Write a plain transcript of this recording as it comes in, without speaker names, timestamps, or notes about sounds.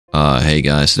Hey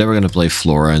guys, today we're gonna play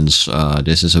Florence.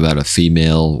 This is about a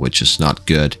female, which is not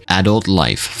good. Adult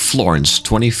life. Florence,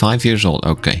 25 years old.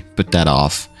 Okay, put that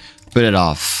off. Put it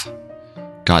off.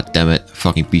 God damn it.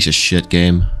 Fucking piece of shit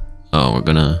game. Oh, we're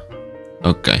gonna...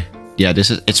 Okay. Yeah,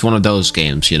 it's one of those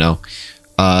games, you know?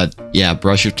 Yeah,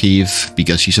 brush your teeth,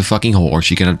 because she's a fucking whore.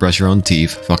 She cannot brush her own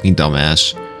teeth. Fucking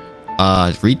dumbass.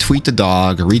 Retweet the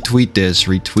dog. Retweet this.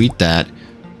 Retweet that.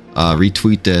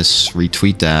 Retweet this.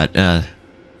 Retweet that.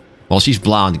 Well, she's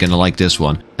blonde, gonna like this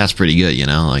one. That's pretty good, you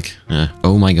know, like,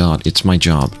 Oh my god, it's my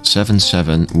job.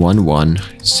 7711.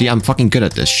 See, I'm fucking good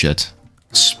at this shit.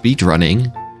 Speed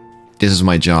running. This is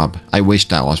my job. I wish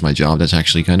that was my job. That's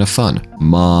actually kind of fun.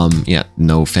 Mom, yeah,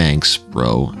 no thanks,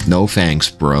 bro. No thanks,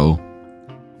 bro.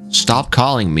 Stop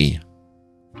calling me.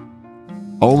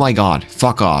 Oh my god,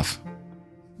 fuck off.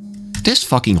 This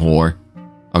fucking whore.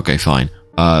 Okay, fine.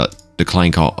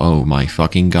 Decline call. Oh my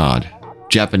fucking god.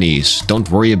 Japanese, don't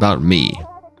worry about me.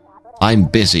 I'm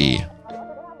busy.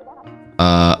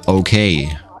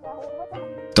 Okay.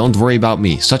 Don't worry about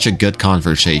me. Such a good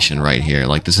conversation right here.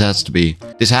 Like, this has to be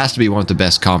one of the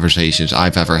best conversations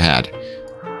I've ever had.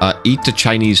 Eat the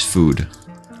Chinese food.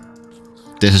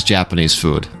 This is Japanese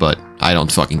food, but I don't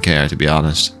fucking care, to be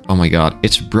honest. Oh my god,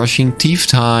 it's brushing teeth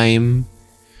time.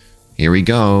 Here we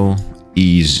go.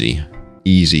 Easy.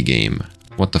 Easy game.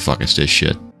 What the fuck is this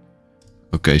shit?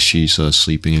 Okay, she's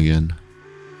sleeping again.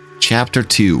 Chapter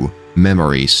 2.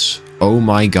 Memories. Oh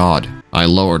my god. I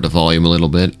lowered the volume a little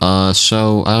bit.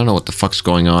 So, I don't know what the fuck's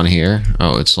going on here.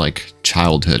 Oh, it's like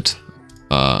childhood.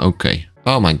 Okay.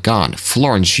 Oh my god.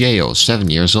 Florence Yeo, 7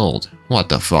 years old. What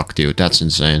the fuck, dude? That's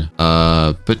insane.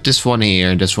 Put this one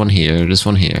here, this one here, this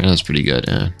one here. That's pretty good.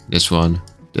 This one.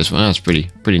 That's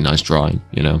pretty nice drawing,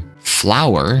 you know.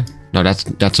 Flower? No,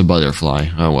 that's a butterfly.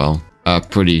 Oh well.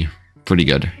 Pretty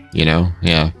good, you know?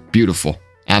 Yeah, beautiful.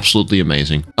 Absolutely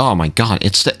amazing. Oh my god,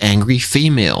 it's the angry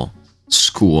female.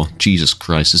 School. Jesus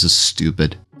Christ, this is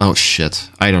stupid. Oh shit,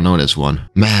 I don't know this one.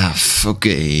 Math.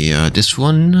 Okay, this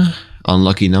one.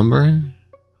 Unlucky number.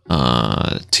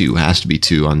 2. Has to be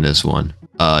 2 on this one.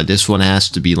 This one has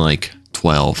to be like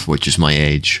 12, which is my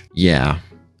age. Yeah.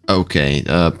 Okay,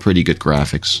 pretty good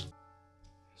graphics.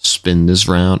 Spin this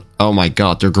round. Oh my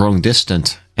god, they're growing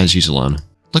distant. And she's alone.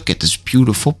 Look at this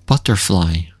beautiful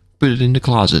butterfly. Put it in the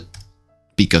closet.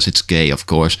 Because it's gay, of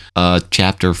course.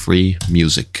 Chapter 3,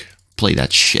 music. Play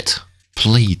that shit.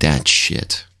 Play that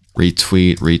shit.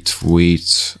 Retweet,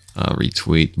 retweet,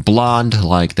 retweet. Blonde,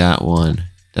 like that one.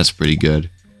 That's pretty good.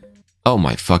 Oh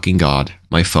my fucking god.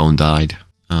 My phone died.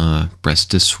 Press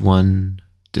this one.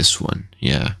 This one,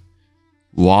 yeah.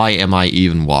 Why am I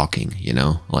even walking, you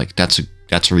know? Like, that's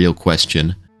a real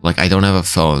question. Like, I don't have a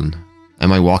phone.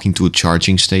 Am I walking to a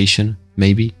charging station?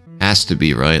 Maybe? Has to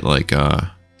be, right? Like,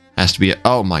 has to be.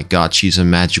 Oh my god, she's a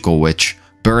magical witch.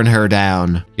 Burn her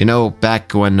down. You know,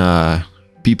 back when,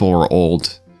 people were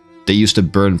old, they used to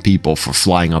burn people for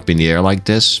flying up in the air like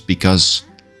this, because,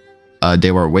 they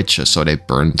were witches, so they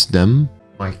burned them.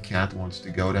 My cat wants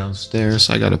to go downstairs.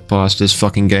 I gotta pause this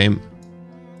fucking game.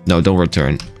 No, don't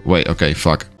return. Wait, okay,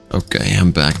 fuck. Okay,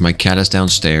 I'm back. My cat is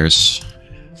downstairs.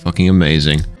 Fucking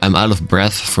amazing. I'm out of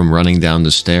breath from running down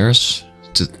the stairs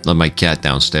to let my cat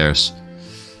downstairs.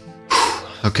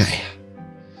 Okay.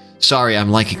 Sorry,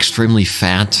 I'm like extremely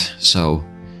fat, so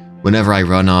whenever I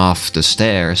run off the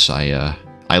stairs, I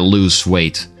lose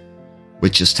weight,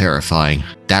 which is terrifying.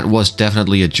 That was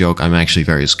definitely a joke. I'm actually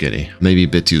very skinny. Maybe a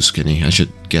bit too skinny. I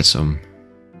should get some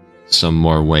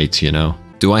more weight, you know.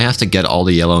 Do I have to get all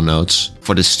the yellow notes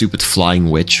for this stupid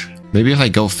flying witch? Maybe if I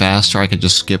go faster, I can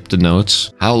just skip the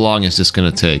notes. How long is this gonna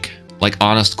take? Like,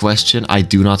 honest question, I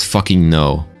do not fucking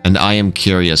know. And I am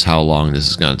curious how long this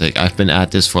is gonna take. I've been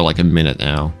at this for like a minute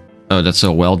now. Oh, that's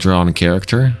a well-drawn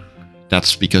character.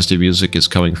 That's because the music is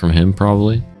coming from him,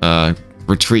 probably.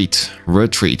 Retreat.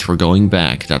 Retreat. We're going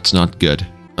back. That's not good.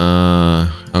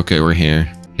 Okay, we're here.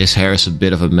 His hair is a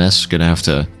bit of a mess. Gonna have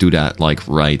to do that, like,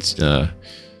 right.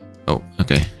 Oh,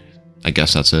 okay. I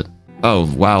guess that's it. Oh,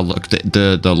 wow, look,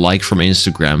 the like from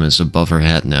Instagram is above her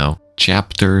head now.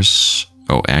 Chapters.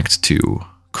 Oh, Act 2.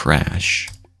 Crash.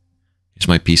 Is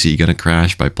my PC gonna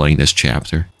crash by playing this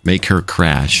chapter? Make her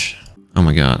crash. Oh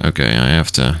my god, okay, I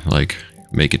have to, like,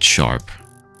 make it sharp.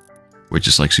 Which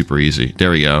is, like, super easy. There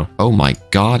we go. Oh my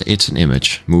god, it's an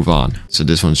image. Move on. So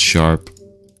this one's sharp.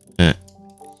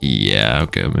 Yeah,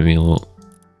 okay, maybe a little...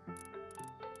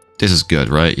 This is good,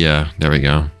 right? Yeah, there we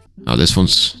go. Oh, this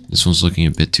one's looking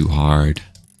a bit too hard.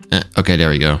 Okay,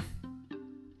 there we go.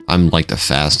 I'm like the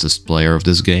fastest player of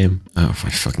this game. Oh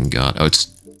my fucking god. Oh,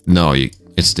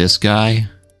 it's this guy?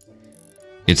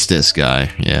 It's this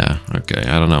guy. Yeah, okay,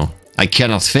 I don't know. I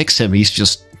cannot fix him, he's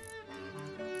just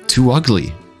Too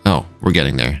ugly. Oh, we're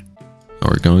getting there. Oh,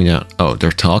 we're going down. Oh,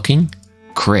 they're talking?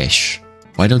 Krish.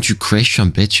 Why don't you krish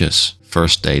some bitches?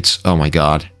 First dates. Oh my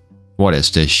god. What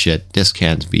is this shit? This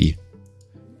can't be.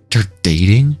 They're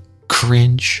dating?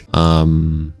 Cringe.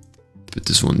 Put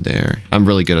this one there. I'm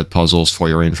really good at puzzles for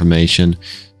your information.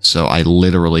 So I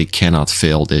literally cannot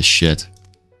fail this shit.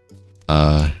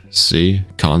 See?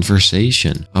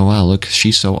 Conversation. Oh wow, look,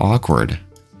 she's so awkward.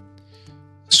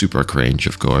 Super cringe,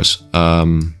 of course.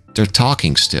 They're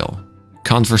talking still.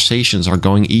 Conversations are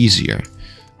going easier,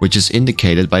 which is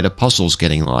indicated by the puzzles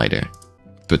getting lighter.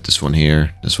 Put this one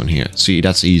here, this one here. See,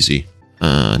 that's easy.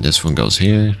 This one goes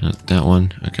here, that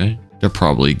one, okay. They're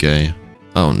probably gay.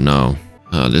 Oh no,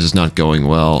 this is not going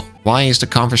well. Why is the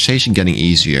conversation getting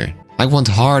easier? I want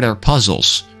harder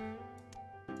puzzles.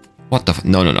 What the f-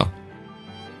 No, no, no.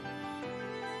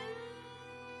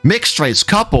 Mixed race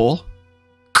couple?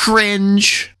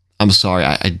 Cringe. I'm sorry,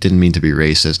 I didn't mean to be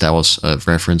racist. That was a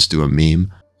reference to a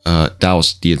meme. That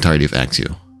was the entirety of Act 2.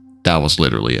 That was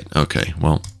literally it. Okay,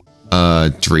 well.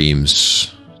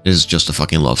 Dreams. This is just a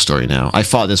fucking love story now. I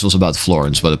thought this was about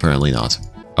Florence, but apparently not.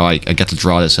 Oh, I get to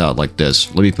draw this out like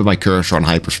this. Let me put my cursor on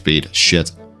hyperspeed.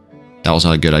 Shit. That was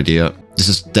not a good idea. This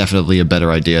is definitely a better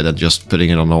idea than just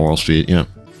putting it on normal speed, yeah.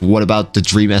 What about the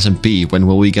Dream SMP? When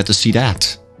will we get to see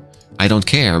that? I don't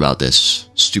care about this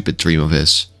stupid dream of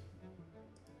his.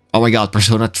 Oh my god,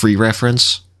 Persona 3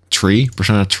 reference? Tree?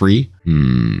 Persona 3?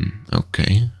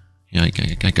 Okay. Yeah,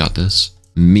 I got this.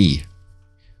 Me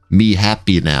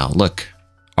happy now. Look.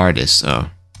 Artist. Oh,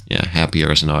 yeah,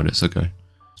 happier as an artist. Okay.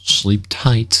 Sleep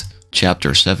tight.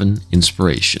 Chapter 7,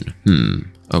 Inspiration.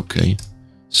 Okay.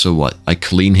 So what? I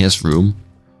clean his room?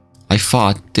 I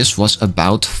thought this was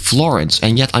about Florence,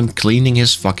 and yet I'm cleaning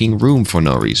his fucking room for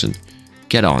no reason.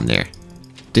 Get on there.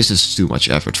 This is too much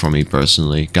effort for me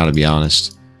personally, gotta be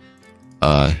honest.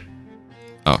 Oh,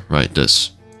 right,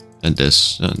 this. And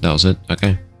this. That was it?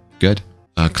 Okay. Good.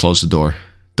 Close the door.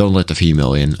 Don't let the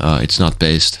female in. It's not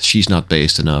based. She's not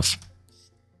based enough.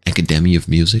 Academy of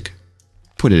Music?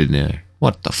 Put it in there.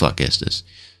 What the fuck is this?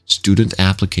 Student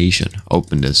application.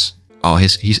 Open this. Oh,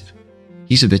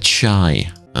 he's a bit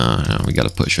shy. We gotta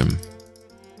push him.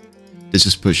 This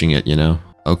is pushing it, you know?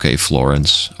 Okay,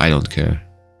 Florence. I don't care.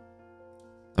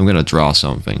 I'm gonna draw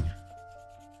something.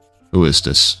 Who is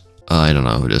this? I don't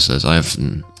know who this is.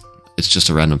 It's just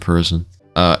a random person.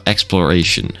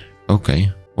 Exploration.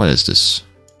 Okay. What is this?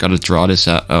 Gotta draw this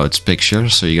out. Oh, it's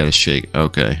pictures, so you gotta shake.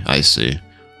 Okay, I see.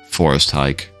 Forest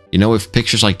hike. You know, with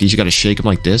pictures like these, you gotta shake them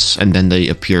like this, and then they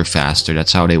appear faster.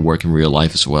 That's how they work in real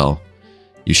life as well.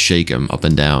 You shake them up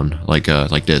and down, like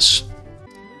this.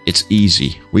 It's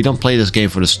easy. We don't play this game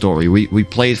for the story. We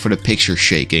play it for the picture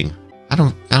shaking. I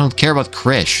don't care about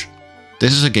Krish.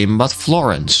 This is a game about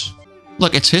Florence.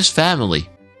 Look, it's his family.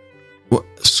 What?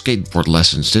 Skateboard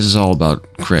lessons. This is all about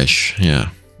Krish. Yeah.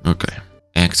 Okay.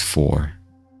 Act 4.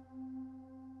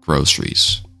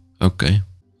 Groceries. Okay.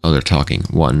 Oh, they're talking.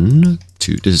 1,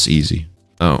 2. This is easy.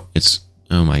 Oh,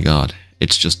 oh my god.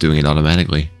 It's just doing it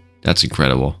automatically. That's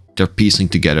incredible. They're piecing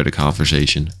together the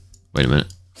conversation. Wait a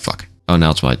minute. Fuck. Oh,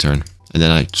 now it's my turn. And then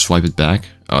I swipe it back.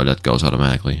 Oh, that goes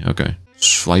automatically. Okay.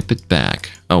 Swipe it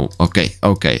back. Oh, okay.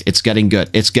 Okay. It's getting good.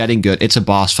 It's getting good. It's a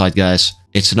boss fight, guys.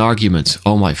 It's an argument.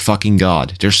 Oh my fucking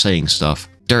god. They're saying stuff.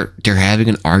 They're having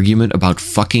an argument about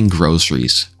fucking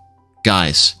groceries.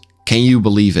 Guys, can you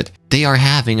believe it? They are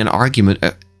having an argument.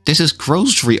 This is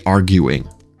grocery arguing.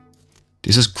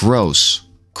 This is gross.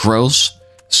 Gross.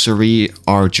 Suri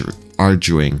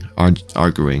arguing.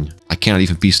 I cannot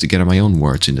even piece together my own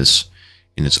words in this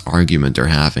argument they're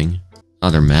having. Oh,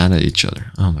 they're mad at each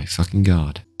other. Oh my fucking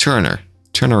god. Turn her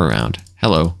around.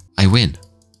 Hello. I win.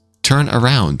 Turn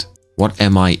around. What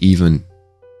am I even?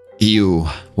 Ew.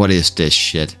 What is this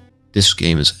shit? This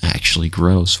game is actually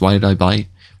gross. Why did I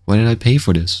pay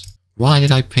for this? Why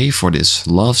did I pay for this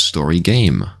love story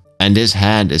game? And this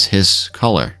hand is his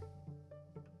color.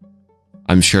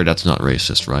 I'm sure that's not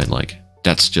racist, right? Like,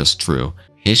 that's just true.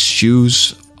 His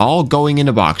shoes all going in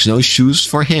a box. No shoes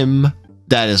for him.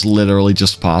 That is literally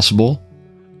just possible.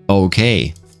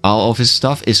 Okay. All of his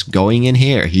stuff is going in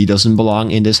here. He doesn't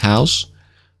belong in this house.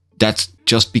 That's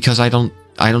just because I don't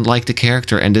like the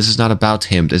character, and this is not about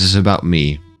him. This is about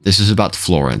me. This is about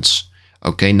Florence.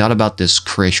 Okay, not about this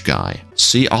Krish guy.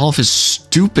 See, all of his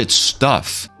stupid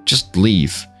stuff. Just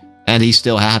leave. And he's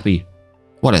still happy.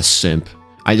 What a simp.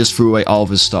 I just threw away all of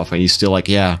his stuff, and he's still like,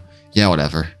 yeah,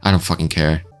 whatever. I don't fucking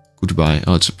care. Goodbye.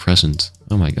 Oh, it's a present.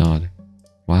 Oh my god.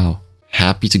 Wow.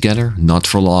 Happy together? Not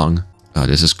for long. Oh,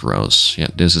 this is gross. Yeah,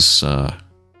 this is,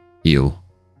 ew.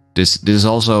 This is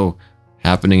also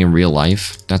happening in real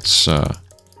life. That's,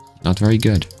 not very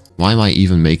good. Why am I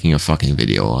even making a fucking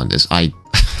video on this? I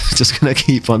just gonna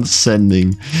keep on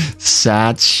sending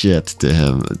sad shit to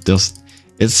him.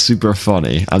 It's super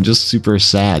funny. I'm just super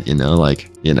sad, you know, like,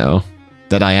 you know,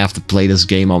 that I have to play this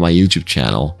game on my YouTube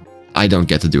channel. I don't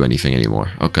get to do anything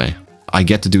anymore. Okay. I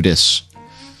get to do this.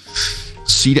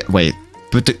 See that? Wait.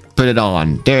 Put it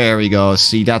on. There we go.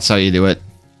 See, that's how you do it.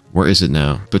 Where is it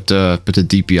now? Put the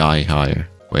DPI higher.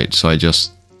 Wait, so I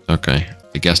just... Okay.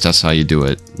 I guess that's how you do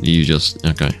it. You just...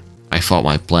 Okay. I thought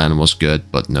my plan was good,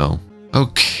 but no.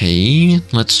 Okay.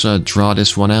 Let's draw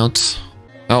this one out.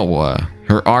 Oh,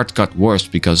 her art got worse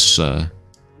because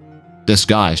this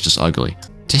guy is just ugly.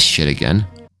 This shit again.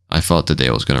 I thought the day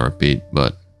was gonna repeat,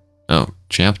 but... Oh,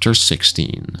 chapter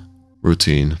 16.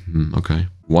 Routine. Okay.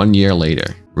 1 year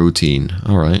later. Routine.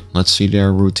 Alright, let's see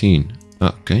their routine.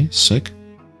 Okay, sick.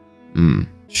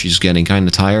 She's getting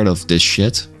kinda tired of this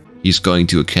shit. He's going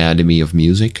to Academy of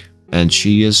Music. And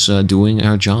she is doing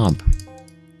her job.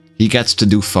 He gets to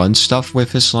do fun stuff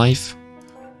with his life.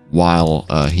 While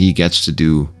he gets to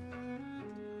do...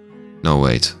 No,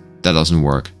 wait. That doesn't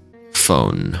work.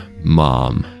 Phone.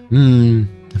 Mom.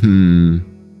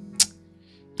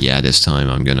 Yeah, this time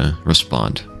I'm gonna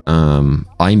respond.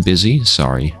 I'm busy.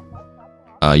 Sorry.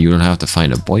 You don't have to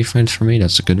find a boyfriend for me.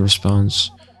 That's a good response.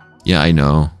 Yeah, I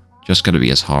know. Just gotta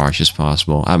be as harsh as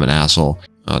possible. I'm an asshole.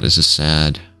 Oh, this is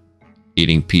sad.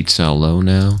 Eating pizza alone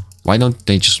now? Why don't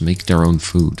they just make their own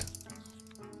food?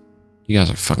 You guys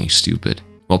are fucking stupid.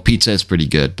 Well, pizza is pretty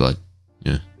good, but...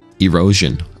 Yeah.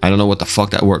 Erosion. I don't know what the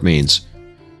fuck that word means.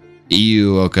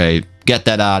 Ew, okay. Get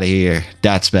that out of here.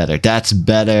 That's better. That's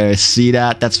better. See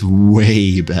that? That's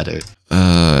way better.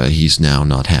 He's now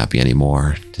not happy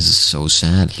anymore. This is so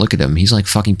sad. Look at him. He's like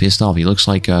fucking pissed off. He looks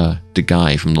like the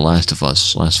guy from The Last of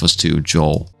Us. Last of Us 2,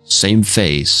 Joel. Same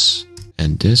face.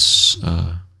 And this,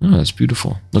 oh, that's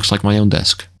beautiful. Looks like my own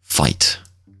desk. Fight.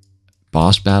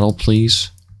 Boss battle, please.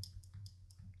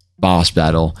 Boss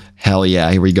battle. Hell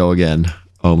yeah, here we go again.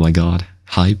 Oh my god.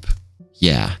 Hype.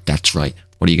 Yeah, that's right.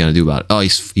 What are you gonna do about it? Oh,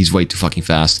 he's way too fucking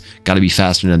fast. Gotta be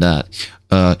faster than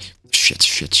that.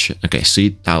 Shit. Okay,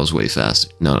 see? That was way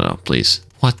fast. No, please.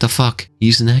 What the fuck?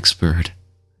 He's an expert.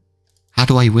 How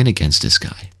do I win against this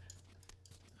guy?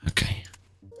 Okay.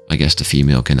 I guess the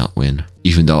female cannot win.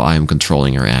 Even though I am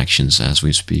controlling her actions as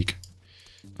we speak.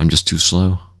 I'm just too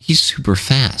slow. He's super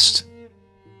fast.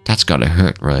 That's gotta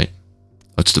hurt, right?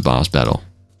 What's the boss battle?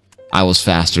 I was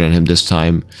faster than him this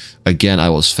time. Again, I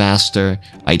was faster.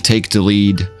 I take the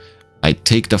lead. I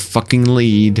take the fucking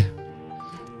lead.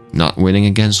 Not winning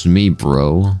against me,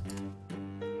 bro.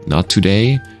 Not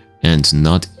today, and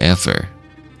not ever.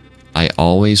 I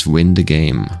always win the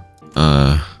game.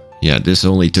 Yeah, this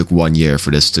only took 1 year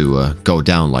for this to go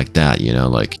down like that, you know?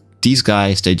 Like, these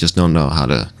guys, they just don't know how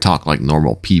to talk like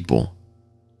normal people.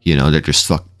 You know, they're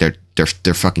just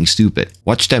they're fucking stupid.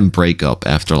 Watch them break up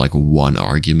after like one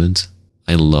argument.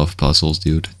 I love puzzles,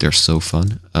 dude. They're so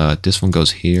fun. This one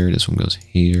goes here, this one goes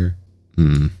here.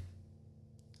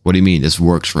 What do you mean? This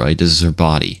works, right? This is her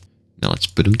body. Now let's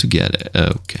put them together.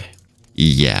 Okay.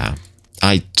 Yeah.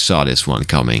 I saw this one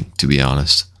coming, to be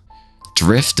honest.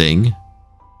 Drifting?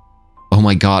 Oh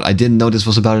my god, I didn't know this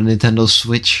was about a Nintendo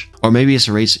Switch. Or maybe it's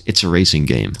a racing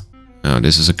game. Oh,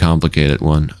 this is a complicated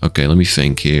one. Okay, let me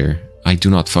think here. I do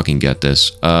not fucking get this.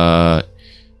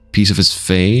 Piece of his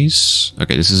face.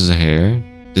 Okay, this is his hair.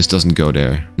 This doesn't go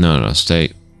there. No,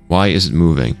 stay. Why is it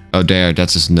moving? Oh, there,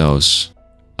 that's his nose.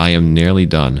 I am nearly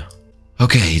done.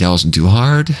 Okay, that wasn't too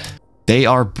hard. They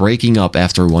are breaking up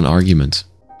after one argument.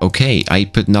 Okay, I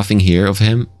put nothing here of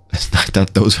him. It's not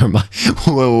that those are my...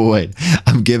 Wait.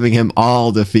 I'm giving him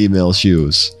all the female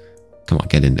shoes. Come on,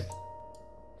 get in there.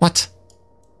 What?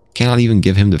 Cannot even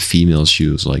give him the female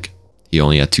shoes. Like, he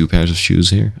only had 2 pairs of shoes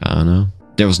here? I don't know.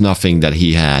 There was nothing that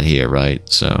he had here, right?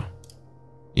 So,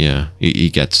 yeah, he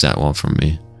gets that one from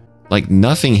me. Like,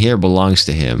 nothing here belongs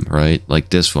to him, right? Like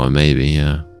this one, maybe,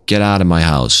 yeah. Get out of my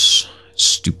house,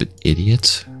 stupid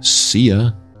idiot. See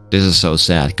ya. This is so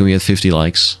sad. Can we get 50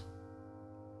 likes?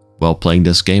 While playing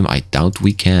this game? I doubt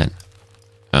we can.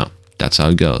 Oh, that's how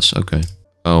it goes. Okay.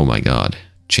 Oh my god.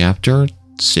 Chapter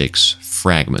 6.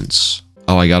 Fragments.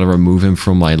 Oh, I gotta remove him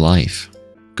from my life.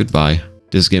 Goodbye.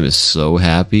 This game is so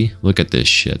happy. Look at this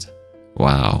shit.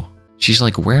 Wow. She's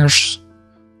like, where's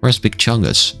Big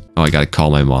Chungus? Oh, I gotta call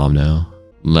my mom now.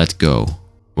 Let go.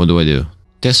 What do I do?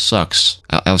 This sucks.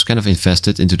 I was kind of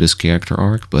invested into this character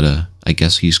arc, but I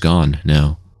guess he's gone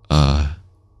now.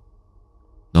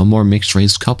 No more mixed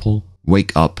race couple.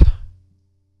 Wake up.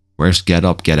 Where's get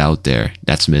up, get out there?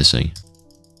 That's missing.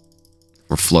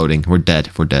 We're floating. We're dead.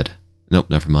 We're dead. Nope,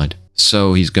 never mind.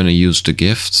 So he's gonna use the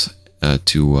gift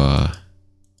to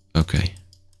okay.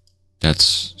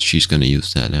 she's gonna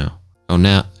use that now.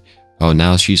 Oh,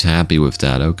 now she's happy with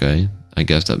that. Okay, I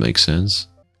guess that makes sense.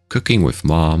 Cooking with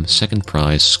mom, second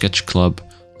prize, sketch club,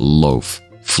 loaf.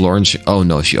 Florence, oh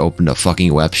no, she opened a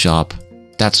fucking web shop.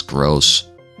 That's gross.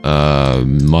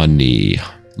 Money.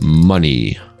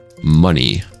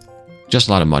 Just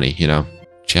a lot of money, you know.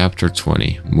 Chapter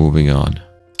 20, moving on.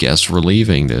 Guess we're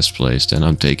leaving this place, then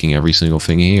I'm taking every single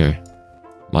thing here.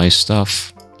 My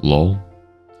stuff. Lol.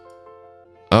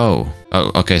 Oh,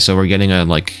 okay, so we're getting a,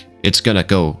 like, it's gonna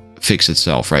go fix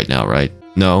itself right now, right?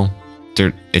 No,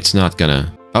 it's not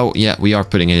gonna. Oh, yeah, we are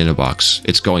putting it in a box.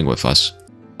 It's going with us.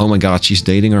 Oh my god, she's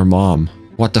dating her mom.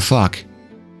 What the fuck?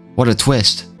 What a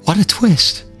twist. What a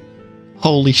twist.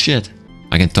 Holy shit.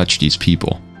 I can touch these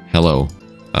people. Hello.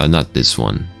 Not this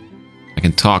one. I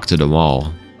can talk to them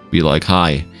all. Be like,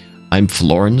 hi, I'm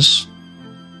Florence.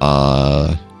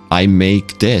 I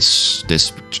make this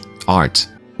art.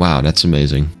 Wow, that's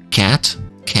amazing. Cat?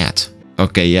 Cat.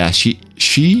 Okay, yeah, she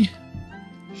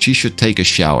should take a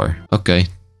shower. Okay.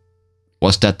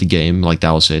 Was that the game? Like,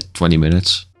 that was it? 20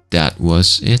 minutes? That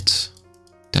was it.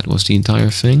 That was the entire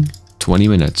thing. 20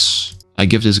 minutes. I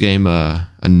give this game a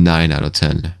 9 out of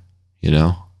 10. You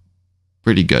know?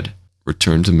 Pretty good.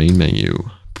 Return to main menu.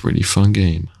 Pretty fun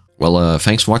game. Well,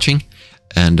 thanks for watching.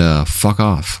 And fuck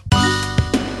off.